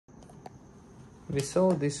We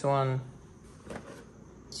saw this one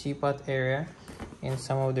teapot area in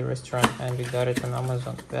some of the restaurant, and we got it on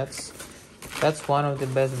Amazon. That's one of the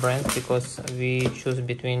best brands because we choose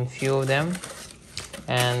between few of them,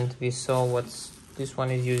 and we saw what's this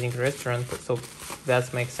one is using restaurant, so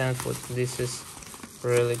that makes sense. What this is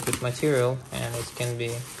really good material and it can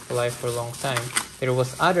be alive for a long time. There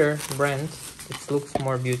was other brand that looks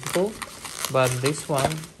more beautiful, but this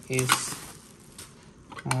one is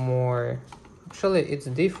more, actually it's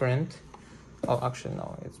different. Oh, actually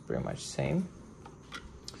no, it's pretty much same,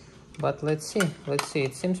 but let's see,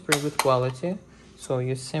 it seems pretty good quality. So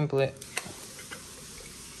you simply,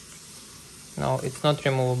 no, it's not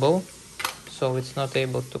removable, so it's not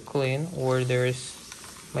able to clean, or there is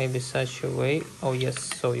maybe such a way. Oh yes,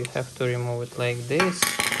 so you have to remove it like this,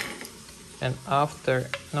 and after,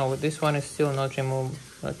 no, this one is still not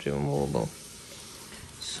removable.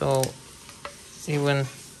 So even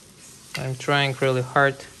I'm trying really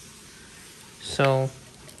hard, so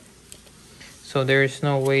there is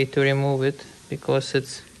no way to remove it because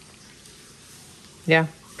it's, yeah,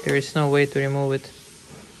 there is no way to remove it.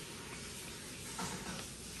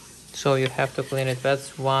 So you have to clean it.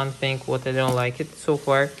 That's one thing what I don't like it so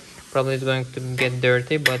far. Probably it's going to get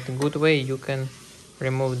dirty, but good way you can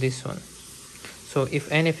remove this one. So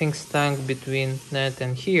if anything stuck between that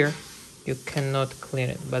and here, you cannot clean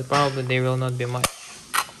it, but probably there will not be much.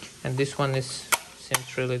 And this one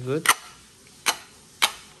seems really good.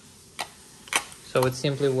 So it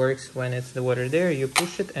simply works when it's the water there, you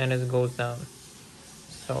push it and it goes down.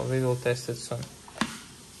 So we will test it soon.